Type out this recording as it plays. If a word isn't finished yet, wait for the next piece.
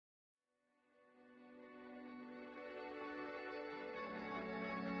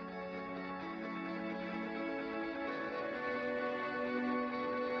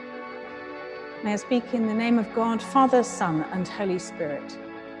May I speak in the name of God, Father, Son, and Holy Spirit.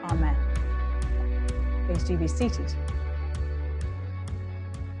 Amen. Please do be seated.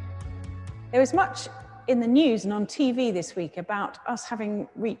 There was much in the news and on TV this week about us having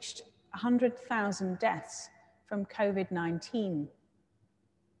reached 100,000 deaths from COVID-19.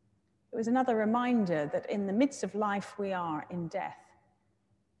 It was another reminder that in the midst of life, we are in death.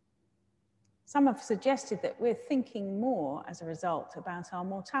 Some have suggested that we're thinking more as a result about our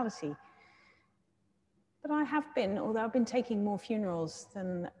mortality. But I have been, although I've been taking more funerals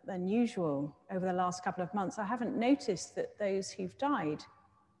than usual over the last couple of months, I haven't noticed that those who've died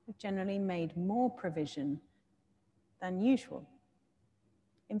have generally made more provision than usual.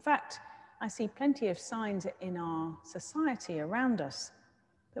 In fact, I see plenty of signs in our society around us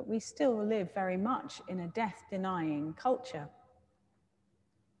that we still live very much in a death-denying culture.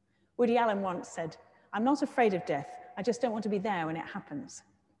 Woody Allen once said, "I'm not afraid of death, I just don't want to be there when it happens."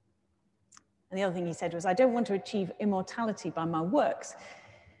 And the other thing he said was, "I don't want to achieve immortality by my works.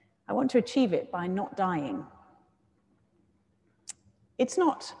 I want to achieve it by not dying." It's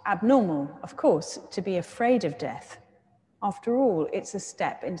not abnormal, of course, to be afraid of death. After all, it's a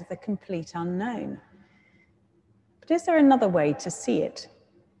step into the complete unknown. But is there another way to see it?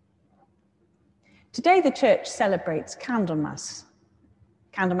 Today, the church celebrates Candlemas.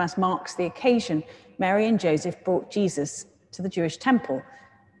 Candlemas marks the occasion Mary and Joseph brought Jesus to the Jewish temple,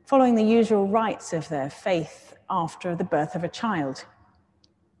 following the usual rites of their faith after the birth of a child.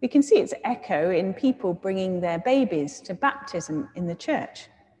 We can see its echo in people bringing their babies to baptism in the church.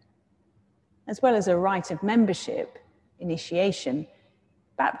 As well as a rite of membership, initiation,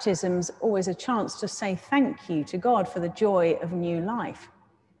 baptism's always a chance to say thank you to God for the joy of new life.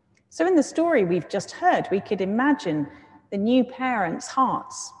 So in the story we've just heard, we could imagine the new parents'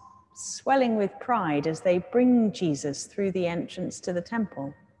 hearts swelling with pride as they bring Jesus through the entrance to the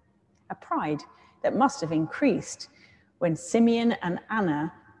temple. A pride that must have increased when Simeon and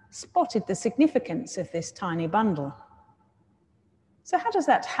Anna spotted the significance of this tiny bundle. So how does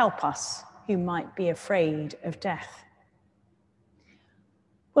that help us who might be afraid of death?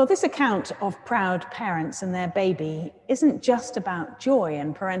 Well, this account of proud parents and their baby isn't just about joy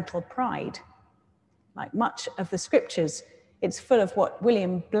and parental pride. Like much of the scriptures, it's full of what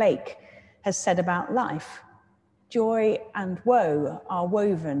William Blake has said about life. Joy and woe are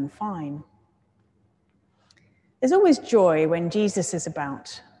woven fine. There's always joy when Jesus is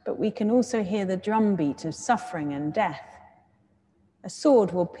about, but we can also hear the drumbeat of suffering and death. A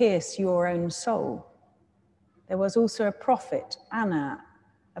sword will pierce your own soul. There was also a prophet, Anna,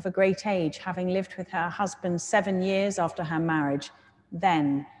 of a great age, having lived with her husband 7 years after her marriage,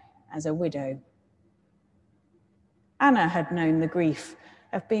 then as a widow. Anna had known the grief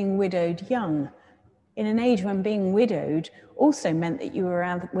of being widowed young, in an age when being widowed also meant that you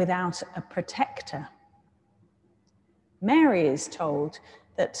were without a protector. Mary is told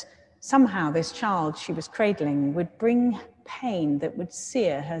that somehow this child she was cradling would bring pain that would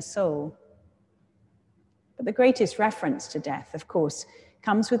sear her soul. But the greatest reference to death, of course,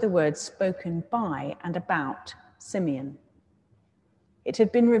 comes with the words spoken by and about Simeon. It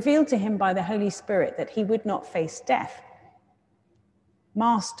had been revealed to him by the Holy Spirit that he would not face death.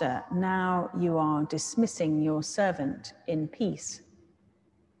 "Master, now you are dismissing your servant in peace."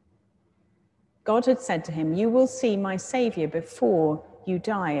 God had said to him, "You will see my Saviour before you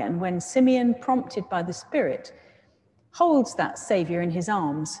die." And when Simeon, prompted by the Spirit, holds that Saviour in his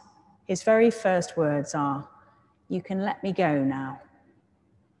arms, his very first words are, "You can let me go now."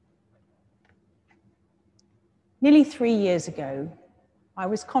 Nearly 3 years ago, I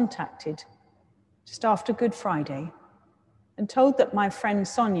was contacted just after Good Friday and told that my friend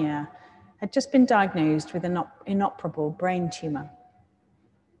Sonia had just been diagnosed with an inoperable brain tumour.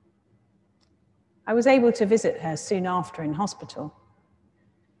 I was able to visit her soon after in hospital.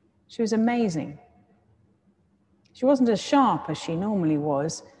 She was amazing. She wasn't as sharp as she normally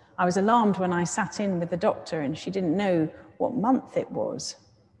was. I was alarmed when I sat in with the doctor and she didn't know what month it was.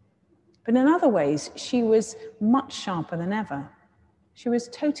 But in other ways, she was much sharper than ever. She was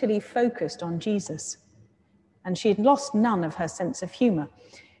totally focused on Jesus, and she had lost none of her sense of humour.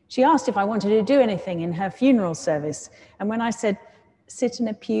 She asked if I wanted to do anything in her funeral service, and when I said, "Sit in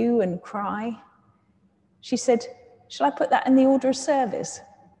a pew and cry," she said, "Shall I put that in the order of service?"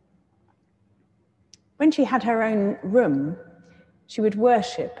 When she had her own room, she would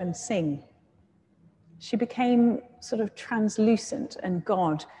worship and sing. She became sort of translucent, and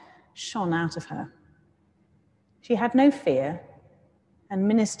God shone out of her. She had no fear and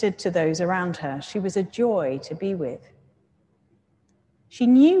ministered to those around her. She was a joy to be with. She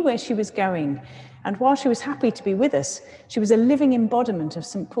knew where she was going, and while she was happy to be with us, she was a living embodiment of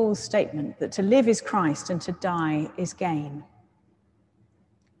St. Paul's statement that to live is Christ and to die is gain.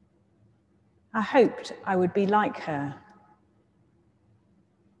 I hoped I would be like her.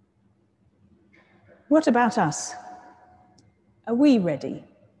 What about us? Are we ready?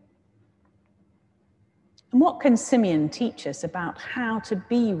 And what can Simeon teach us about how to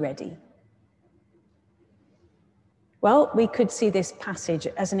be ready? Well, we could see this passage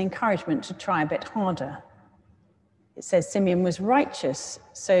as an encouragement to try a bit harder. It says Simeon was righteous,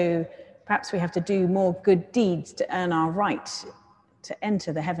 so perhaps we have to do more good deeds to earn our right to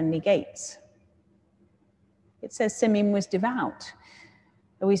enter the heavenly gates. It says Simeon was devout.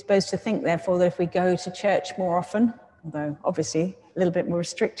 Are we supposed to think, therefore, that if we go to church more often, although obviously a little bit more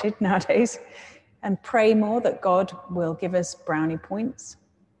restricted nowadays, and pray more, that God will give us brownie points?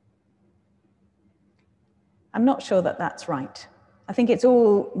 I'm not sure that that's right. I think it's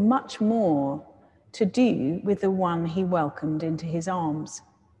all much more to do with the one he welcomed into his arms.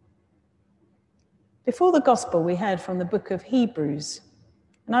 Before the gospel, we heard from the book of Hebrews,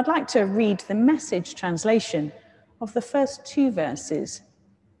 and I'd like to read the Message translation of the first 2 verses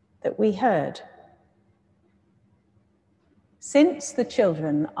that we heard. Since the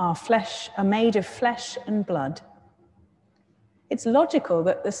children are made of flesh and blood, it's logical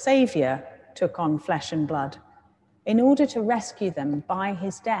that the Saviour took on flesh and blood in order to rescue them by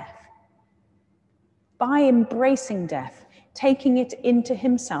his death. By embracing death, taking it into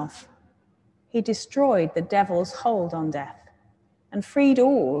himself, he destroyed the devil's hold on death and freed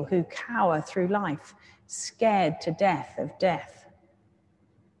all who cower through life, scared to death of death.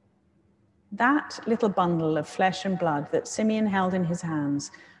 That little bundle of flesh and blood that Simeon held in his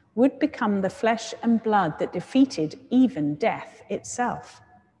hands would become the flesh and blood that defeated even death itself.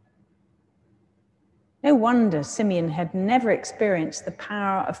 No wonder Simeon had never experienced the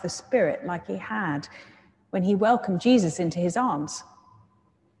power of the Spirit like he had when he welcomed Jesus into his arms.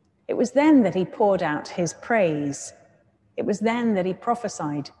 It was then that he poured out his praise. It was then that he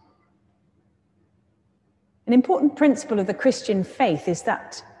prophesied. An important principle of the Christian faith is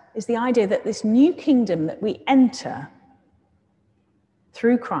the idea that this new kingdom that we enter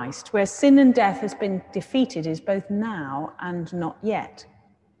through Christ, where sin and death has been defeated, is both now and not yet.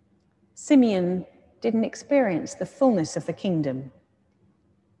 Simeon didn't experience the fullness of the kingdom,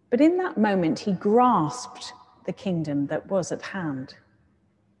 but in that moment he grasped the kingdom that was at hand.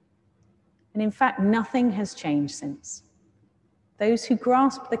 And in fact, nothing has changed since. Those who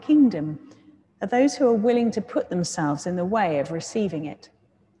grasp the kingdom are those who are willing to put themselves in the way of receiving it.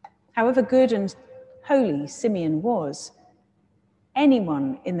 However good and holy Simeon was,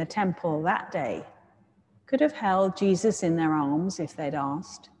 anyone in the temple that day could have held Jesus in their arms if they'd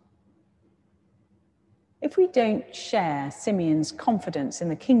asked. If we don't share Simeon's confidence in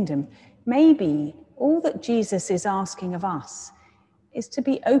the kingdom, maybe all that Jesus is asking of us is to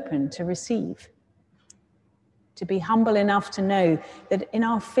be open to receive, to be humble enough to know that in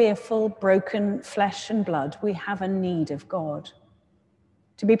our fearful, broken flesh and blood, we have a need of God,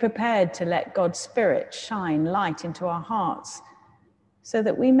 to be prepared to let God's Spirit shine light into our hearts so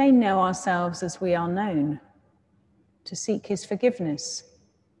that we may know ourselves as we are known, to seek his forgiveness,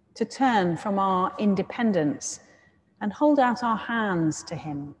 to turn from our independence and hold out our hands to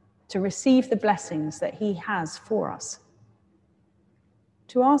him, to receive the blessings that he has for us,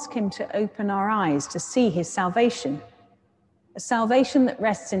 to ask him to open our eyes to see his salvation, a salvation that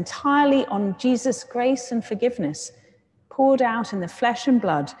rests entirely on Jesus' grace and forgiveness, poured out in the flesh and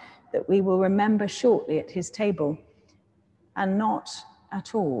blood that we will remember shortly at his table, and not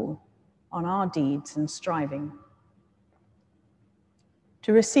at all on our deeds and striving.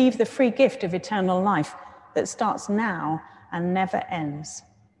 To receive the free gift of eternal life that starts now and never ends.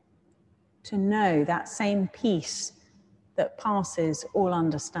 To know that same peace that passes all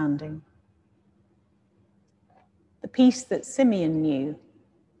understanding. The peace that Simeon knew.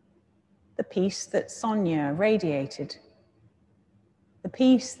 The peace that Sonia radiated. The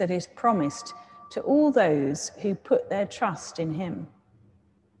peace that is promised to all those who put their trust in him.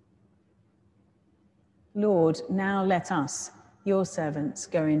 Lord, now let us, your servants,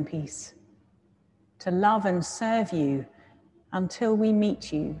 go in peace, to love and serve you until we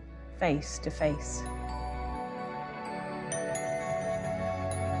meet you face to face.